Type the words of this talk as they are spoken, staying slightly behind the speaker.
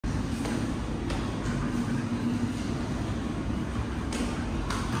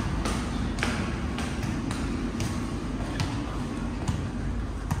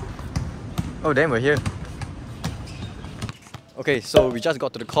Oh damn, we're here. Okay, so we just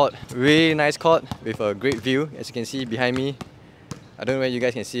got to the court. Really nice court with a great view, as you can see behind me. I don't know where you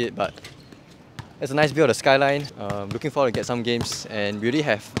guys can see it, but it's a nice view of the skyline. Looking forward to get some games, and we already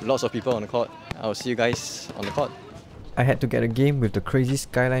have lots of people on the court. I'll see you guys on the court. I had to get a game with the crazy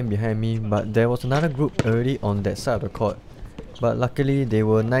skyline behind me, but there was another group already on that side of the court. But luckily they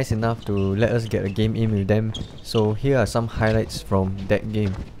were nice enough to let us get a game in with them. So here are some highlights from that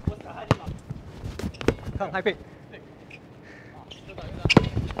game. High pick.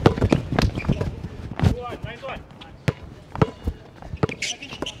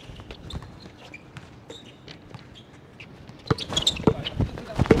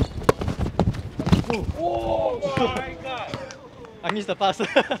 Oh my god! I missed the pass.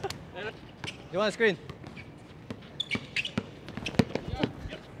 You want a screen?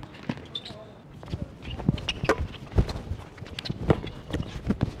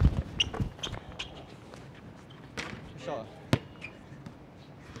 Shot.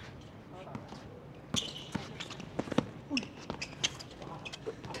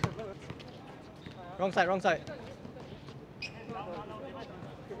 Wrong side, wrong side.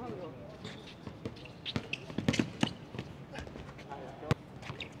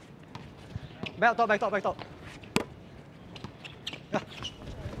 Back top, back top, back top. Yeah.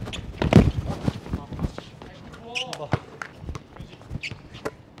 Oh.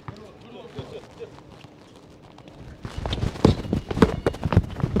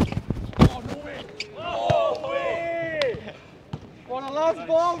 Oh, way! For the last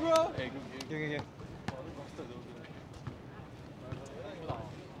ball, bro! Here.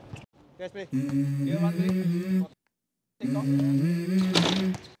 Guys, play. Here, one, play.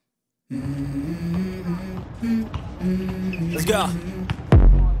 Let's go.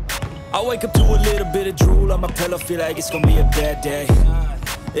 I wake up to a little bit of drool on my pillow, feel like it's gonna be a bad day.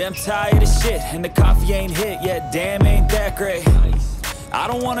 Yeah, I'm tired of shit, and the coffee ain't hit yet, damn ain't that great. I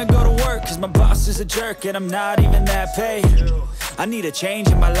don't wanna go to work, cause my boss is a jerk, and I'm not even that paid. I need a change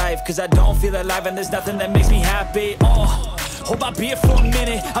in my life, cause I don't feel alive, and there's nothing that makes me happy. Hold my beer for a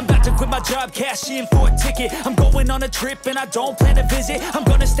minute. I'm about to quit my job, cash in for a ticket. I'm going on a trip and I don't plan to visit. I'm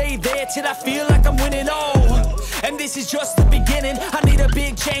gonna stay there till I feel like I'm winning. And this is just the beginning. I need a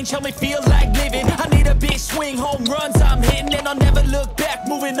big change, help me feel like living. I need a big swing, home runs I'm hitting, and I'll never look back,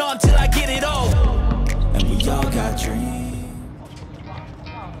 moving on till I get it all. And we all got dreams.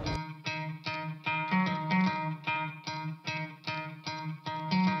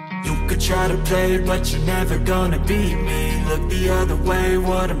 Try to play, but you're never gonna beat me. Look the other way,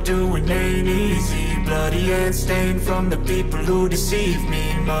 what I'm doing ain't easy. Bloody hands stained from the people who deceive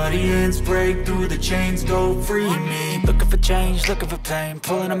me. Muddy hands break through the chains, go free me. Looking for change, looking for pain.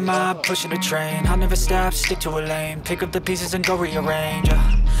 Pulling a mob, pushing a train. I'll never stop, stick to a lane. Pick up the pieces and go rearrange.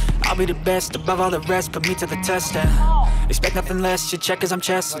 I'll be the best above all the rest, put me to the test and expect nothing less. You check as I'm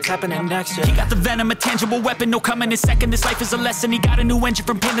chess, what's happening next? Yeah. He got the venom, a tangible weapon, no coming in second. This life is a lesson. He got a new engine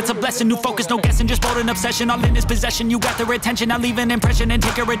from pain, it's a blessing. New focus, no guessing, just bold and obsession. All in his possession, you got their attention. I leave an impression and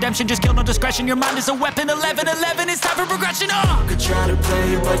take a redemption. Just kill, no discretion. Your mind is a weapon. 11-11, it's time for progression. You could try to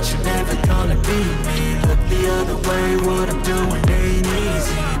play, but you're never gonna beat me. Look the other way, what I'm doing ain't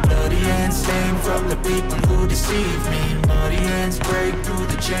easy. Bloody hands stained from the people who deceive me. Muddy hands break through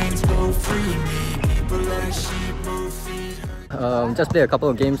the chains, go free me. People like sheep move feet. Just played a couple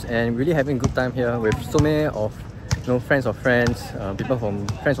of games and really having a good time here with so many of friends of friends,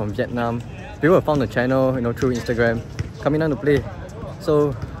 friends from Vietnam. People have found the channel, through Instagram, coming down to play.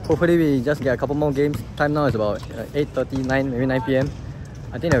 So hopefully we just get a couple more games. Time now is about 8:39, maybe 9 PM.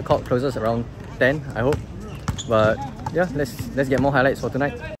 I think the court closes around 10, I hope. But yeah, let's get more highlights for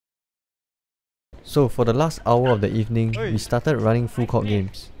tonight. So for the last hour of the evening, we started running full court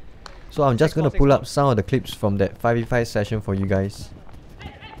games. So I'm just gonna pull up some of the clips from that 5v5 session for you guys.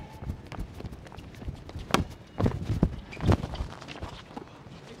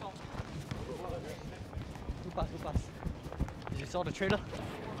 Did you saw the trailer?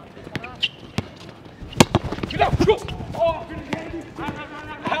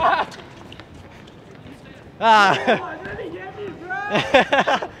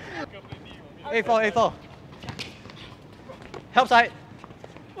 A4. Help side.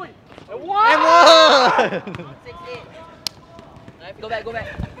 What? And 1! Go back.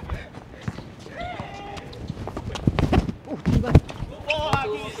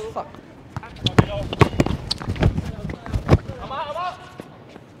 Fuck.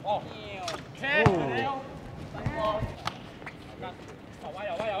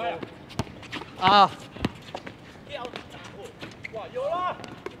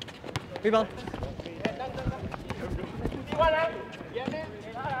 Rebound.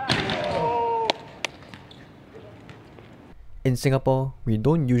 In Singapore, we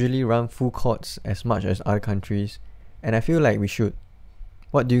don't usually run full courts as much as other countries, and I feel like we should.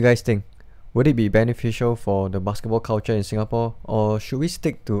 What do you guys think? Would it be beneficial for the basketball culture in Singapore, or should we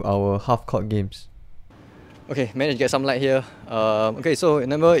stick to our half-court games? Okay, managed to get some light here. Okay, so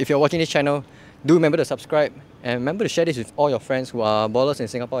remember, if you're watching this channel, do remember to subscribe, and remember to share this with all your friends who are ballers in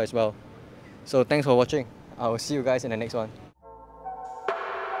Singapore as well. So thanks for watching. I will see you guys in the next one.